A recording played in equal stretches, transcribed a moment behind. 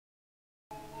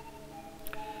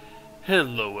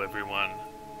Hello everyone,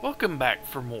 welcome back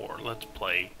for more Let's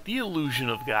Play The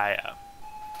Illusion of Gaia.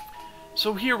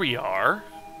 So here we are,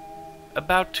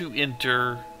 about to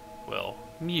enter, well,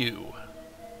 Mew.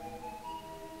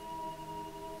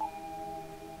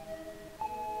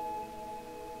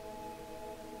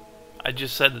 I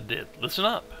just said it did, listen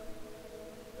up.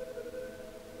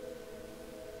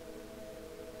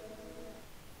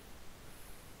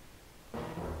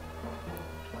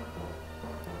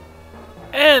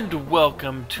 And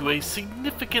welcome to a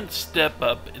significant step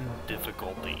up in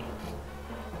difficulty.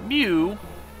 Mew,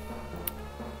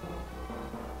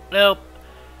 well,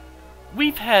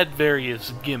 we've had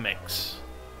various gimmicks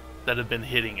that have been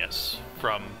hitting us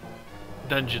from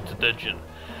dungeon to dungeon.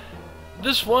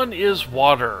 This one is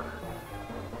water.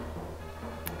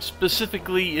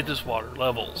 Specifically, it is water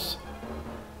levels.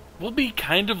 We'll be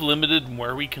kind of limited in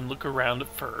where we can look around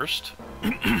at first.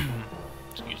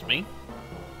 Excuse me.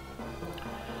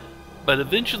 But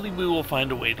eventually we will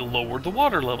find a way to lower the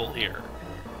water level here.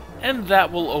 And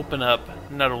that will open up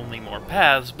not only more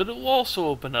paths, but it will also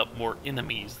open up more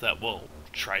enemies that will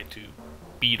try to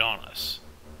beat on us.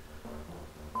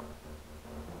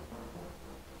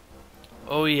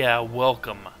 Oh yeah,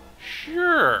 welcome.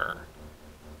 Sure.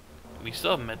 We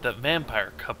still haven't met that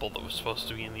vampire couple that was supposed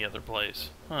to be in the other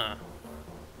place. Huh.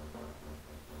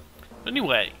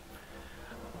 Anyway,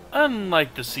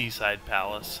 unlike the Seaside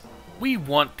Palace, we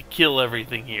want to kill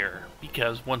everything here,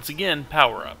 because, once again,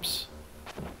 power-ups.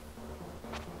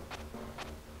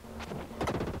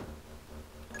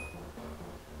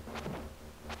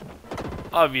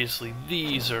 Obviously,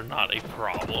 these are not a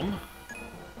problem.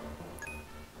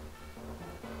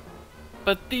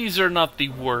 But these are not the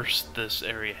worst this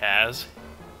area has.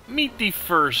 Meet the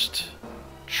first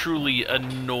truly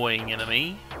annoying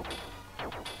enemy.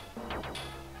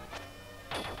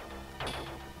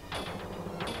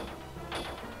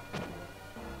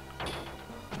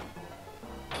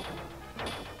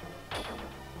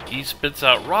 He spits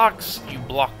out rocks, you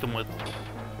block them with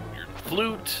your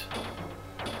flute,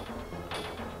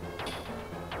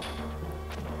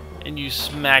 and you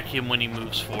smack him when he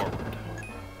moves forward.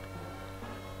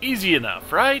 Easy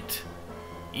enough, right?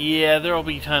 Yeah, there'll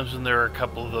be times when there are a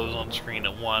couple of those on screen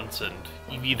at once, and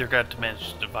you've either got to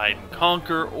manage to divide and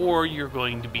conquer, or you're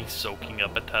going to be soaking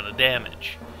up a ton of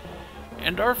damage.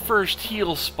 And our first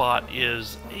heal spot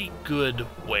is a good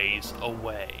ways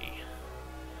away.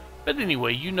 But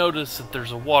anyway, you notice that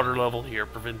there's a water level here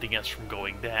preventing us from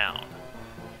going down.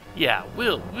 Yeah,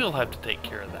 we'll have to take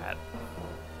care of that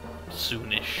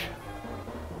soonish.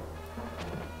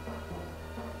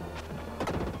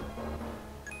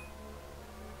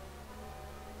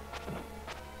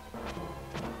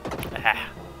 Ah,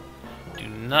 do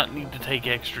not need to take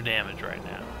extra damage right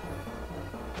now.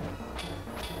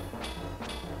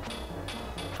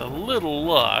 With a little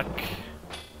luck,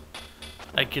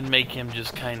 I can make him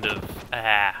just kind of,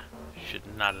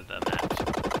 should not have done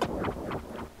that.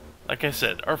 Like I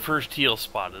said, our first heal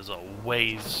spot is a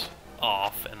ways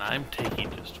off, and I'm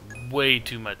taking just way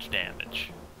too much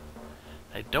damage.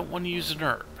 I don't want to use an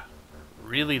herb.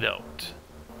 Really don't.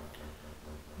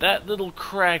 That little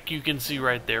crack you can see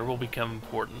right there will become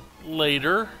important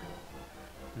later.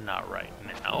 Not right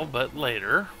now, but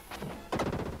later.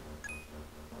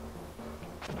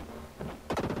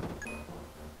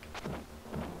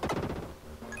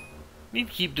 Need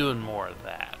to keep doing more of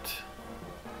that.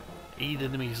 8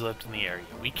 enemies left in the area.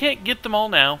 We can't get them all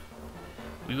now.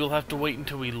 We will have to wait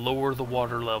until we lower the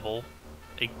water level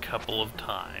a couple of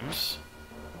times.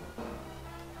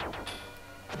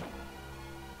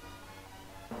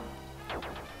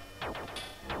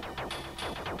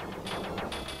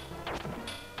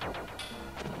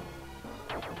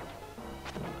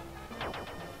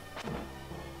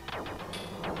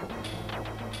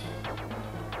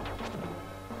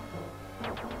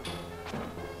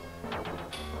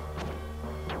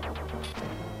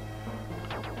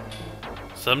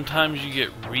 Sometimes you get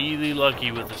really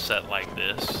lucky with a set like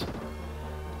this,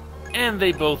 and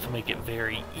they both make it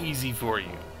very easy for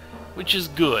you, which is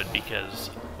good because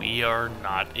we are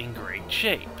not in great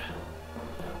shape.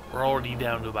 We're already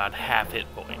down to about half hit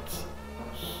points.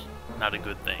 Not a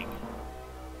good thing.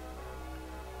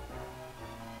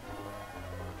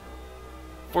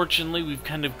 Fortunately, we've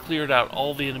kind of cleared out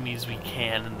all the enemies we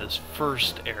can in this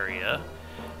first area.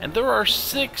 And there are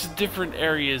 6 different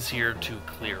areas here to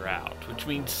clear out, which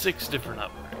means 6 different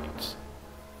upgrades.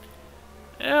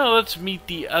 Now let's meet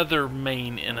the other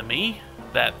main enemy,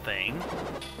 that thing.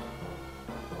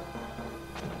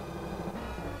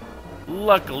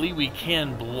 Luckily, we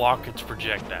can block its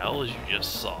projectile, as you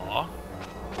just saw.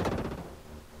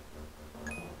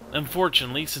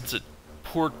 Unfortunately, since it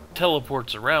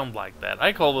teleports around like that.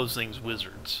 I call those things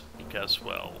wizards because,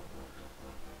 well,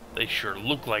 they sure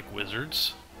look like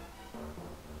wizards.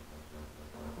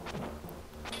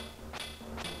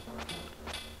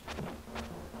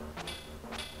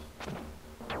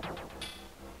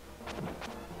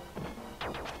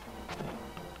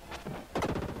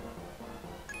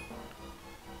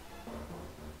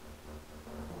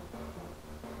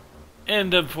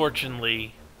 And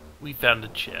unfortunately, we found a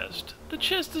chest. The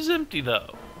chest is empty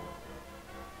though.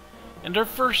 And our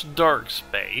first dark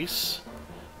space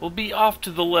will be off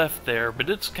to the left there, but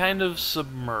it's kind of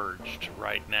submerged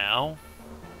right now.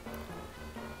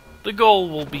 The goal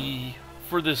will be,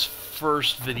 for this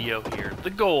first video here, the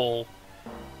goal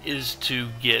is to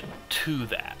get to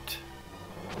that.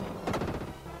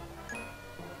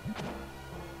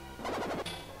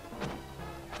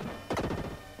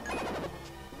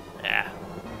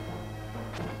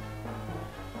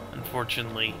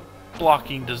 Unfortunately,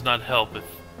 blocking does not help if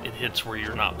it hits where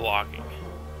you're not blocking.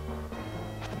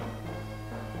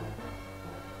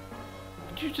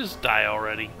 Did you just die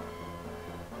already?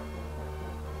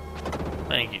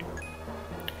 Thank you.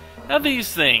 Now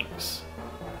these things,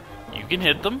 you can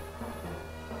hit them,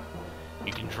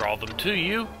 you can draw them to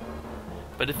you,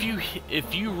 but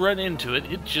if you run into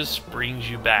it, it just brings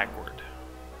you backward.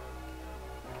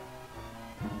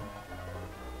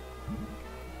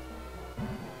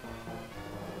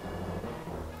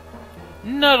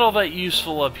 Not all that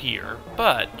useful up here,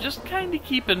 but just kind of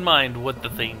keep in mind what the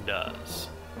thing does.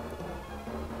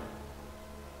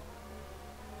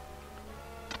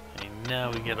 And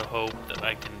now we gotta hope that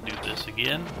I can do this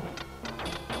again.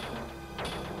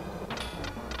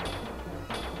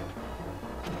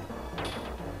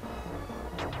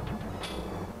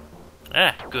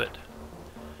 Ah, good.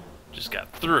 Just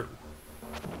got through.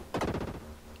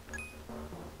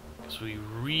 We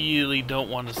really don't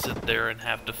want to sit there and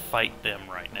have to fight them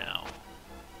right now.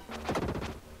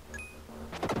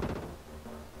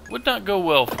 Would not go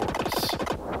well for us,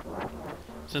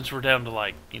 since we're down to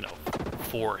like,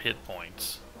 4 hit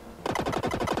points.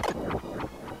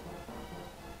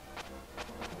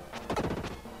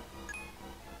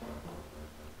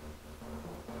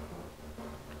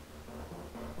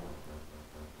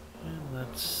 And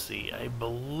let's see, I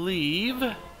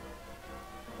believe...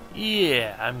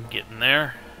 Yeah, I'm getting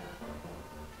there.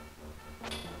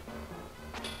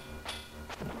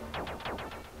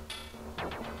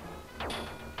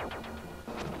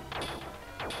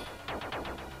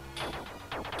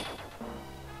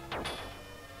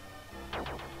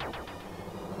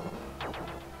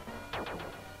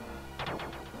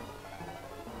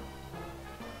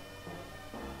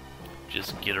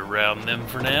 Just get around them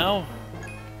for now.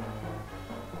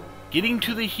 Getting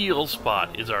to the heal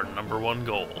spot is our #1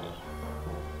 goal.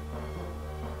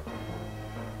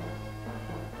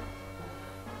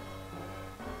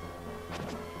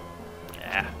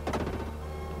 Yeah.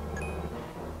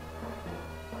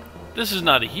 This is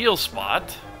not a heal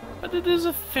spot, but it is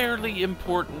a fairly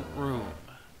important room.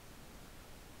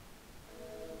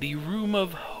 The Room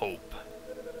of Hope.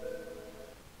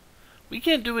 We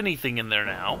can't do anything in there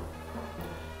now,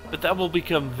 but that will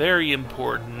become very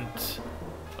important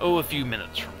a few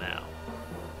minutes from now.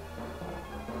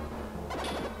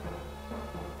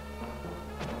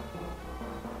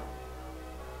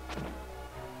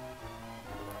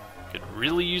 Could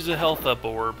really use a health up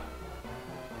orb.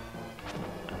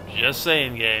 I'm just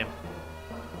saying, game.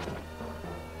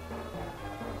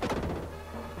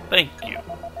 Thank you.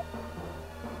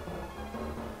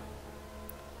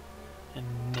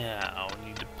 And now we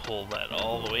need to pull that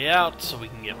all the way out so we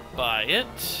can get by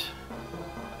it.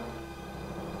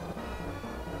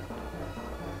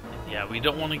 Yeah, we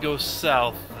don't want to go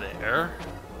south there.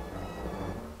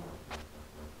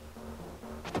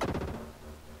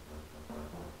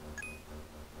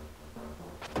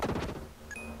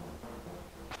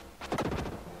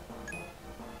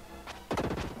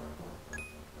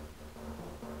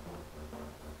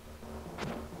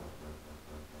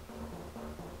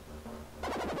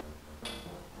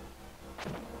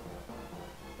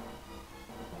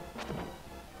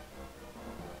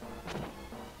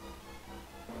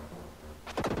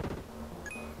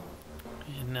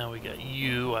 Now we got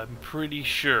you, I'm pretty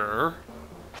sure.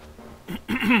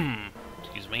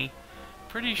 Excuse me.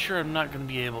 Pretty sure I'm not going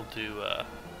to be able to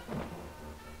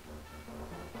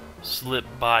slip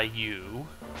by you.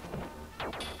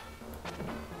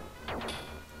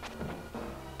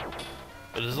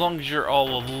 But as long as you're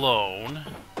all alone,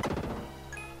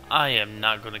 I am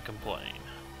not going to complain.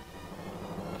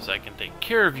 Because I can take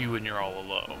care of you when you're all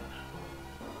alone.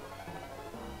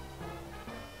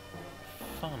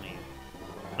 Funny.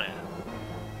 Man.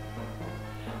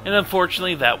 And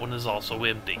unfortunately, that one is also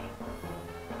empty.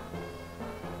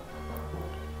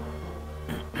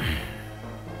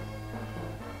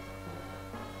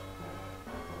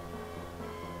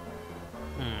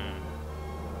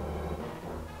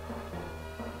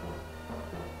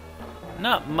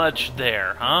 Not much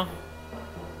there, huh?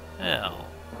 Hell.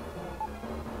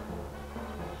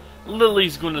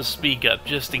 Lily's going to speak up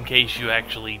just in case you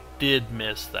actually did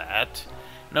miss that.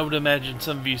 And I would imagine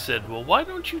some of you said, well, why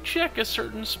don't you check a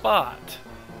certain spot?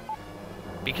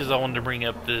 Because I wanted to bring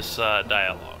up this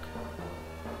dialogue.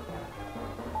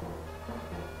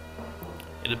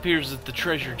 It appears that the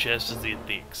treasure chest is at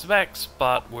the exact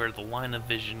spot where the line of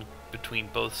vision between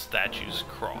both statues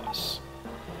cross.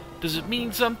 Does it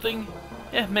mean something?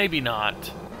 Maybe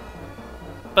not.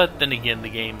 But then again, the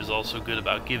game is also good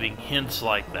about giving hints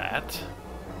like that.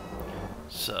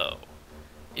 So,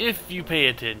 if you pay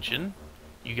attention,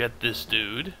 you got this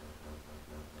dude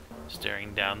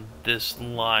staring down this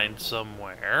line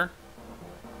somewhere.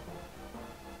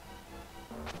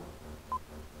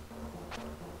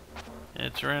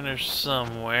 It's around there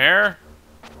somewhere.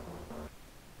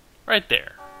 Right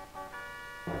there.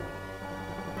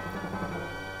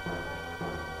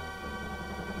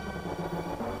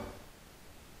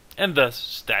 And thus,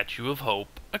 Statue of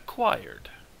Hope acquired.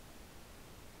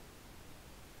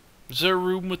 Is there a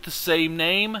room with the same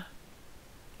name?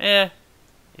 If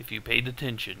you paid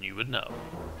attention, you would know.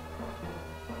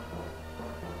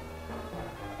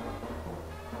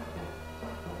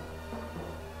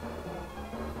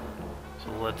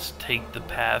 So let's take the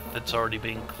path that's already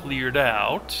been cleared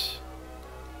out.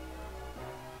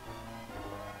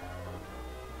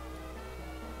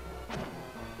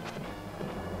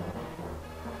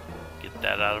 Get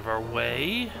that out of our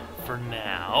way for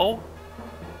now.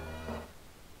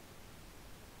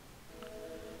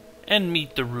 And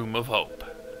meet the Room of Hope.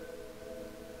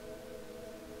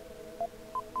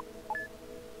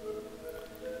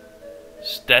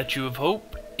 Statue of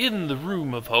Hope in the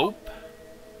Room of Hope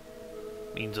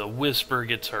means a whisper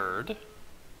gets heard.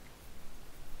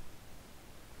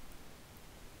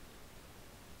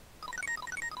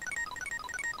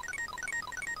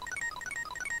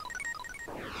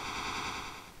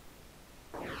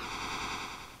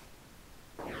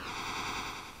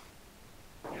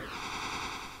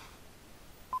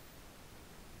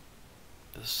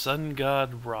 The sun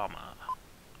god Rama.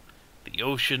 The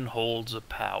ocean holds a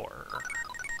power.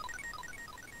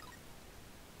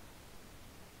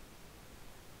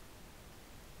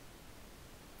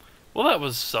 Well, that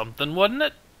was something, wasn't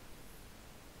it?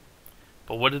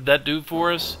 But what did that do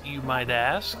for us, you might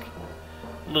ask?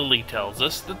 Lily tells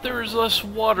us that there is less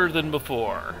water than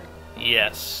before.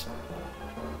 Yes.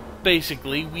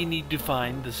 Basically, we need to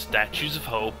find the Statues of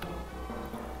Hope,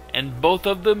 and both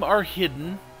of them are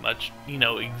hidden, much,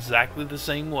 exactly the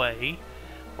same way,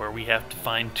 where we have to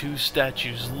find two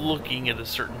statues looking at a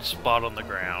certain spot on the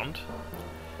ground.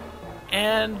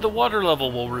 And the water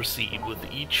level will recede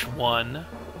with each one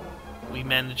we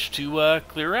manage to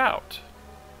clear out.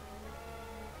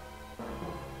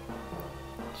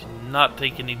 So not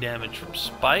take any damage from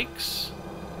spikes,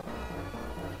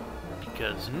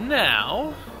 because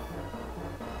now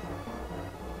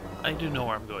I do know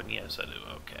where I'm going. Yes, I do.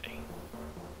 Okay.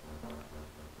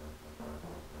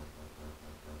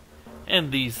 And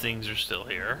these things are still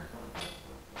here.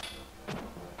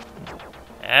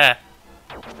 Ah.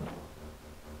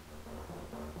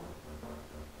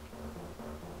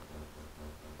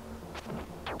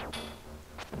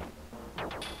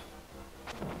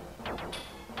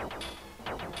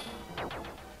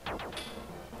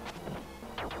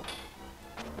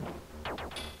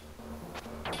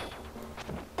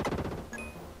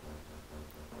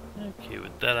 Okay,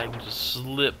 with that I can just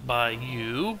slip by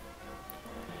you.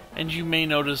 And you may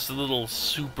notice the little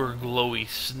super glowy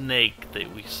snake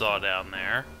that we saw down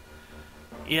there.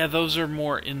 Yeah, those are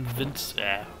more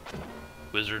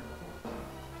wizard.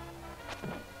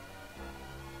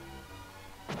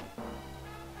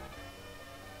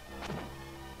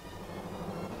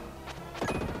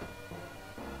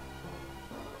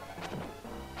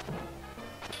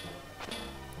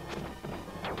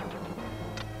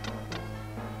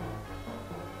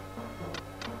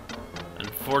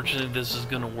 Unfortunately, this is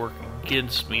going to work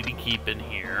against me to keep in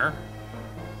here.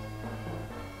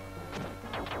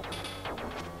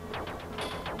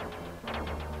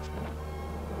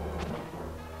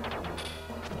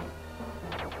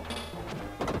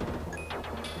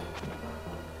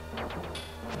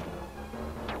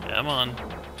 Come on.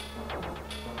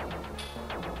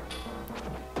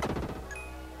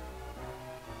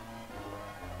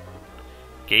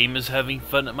 Game is having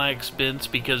fun at my expense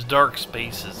because dark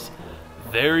space is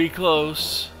very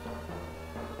close.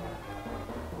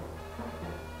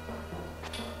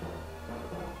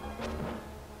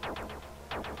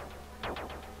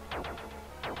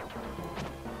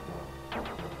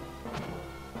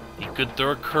 He could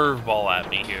throw a curveball at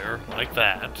me here, like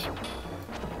that.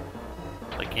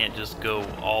 I can't just go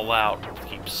all out and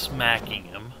keep smacking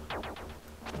him.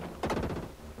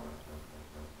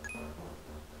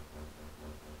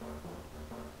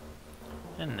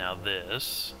 And now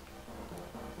this.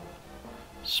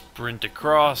 Sprint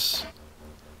across.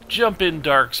 Jump in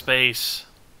dark space.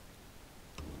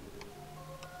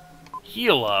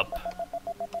 Heal up.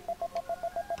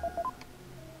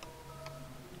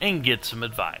 And get some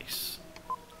advice.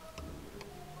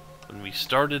 When we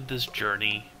started this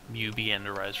journey, Mew began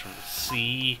to rise from the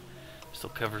sea. Still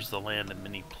covers the land in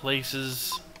many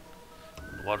places.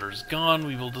 When the water is gone,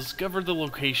 we will discover the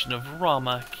location of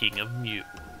Rama, King of Mew.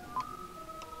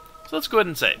 So let's go ahead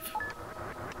and save.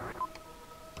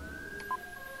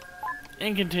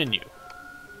 And continue.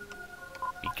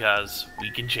 Because we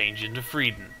can change into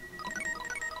Frieden.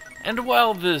 And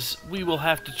while this, we will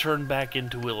have to turn back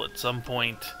into Will at some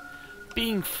point,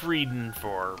 being Frieden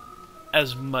for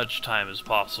as much time as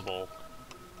possible,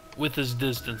 with his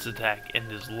distance attack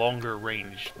and his longer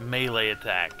range melee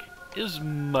attack, is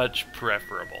much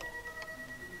preferable.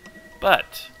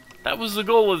 But, that was the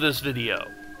goal of this video.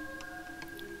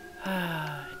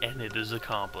 And it is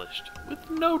accomplished, with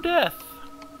no death.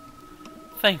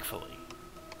 Thankfully.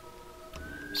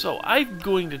 So, I'm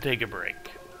going to take a break.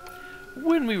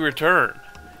 When we return,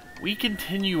 we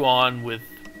continue on with,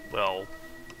 well,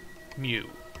 Mew.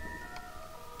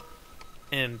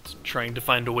 And trying to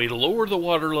find a way to lower the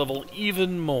water level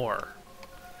even more.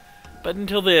 But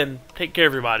until then, take care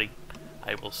everybody.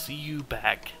 I will see you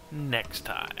back next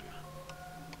time.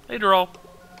 Later all.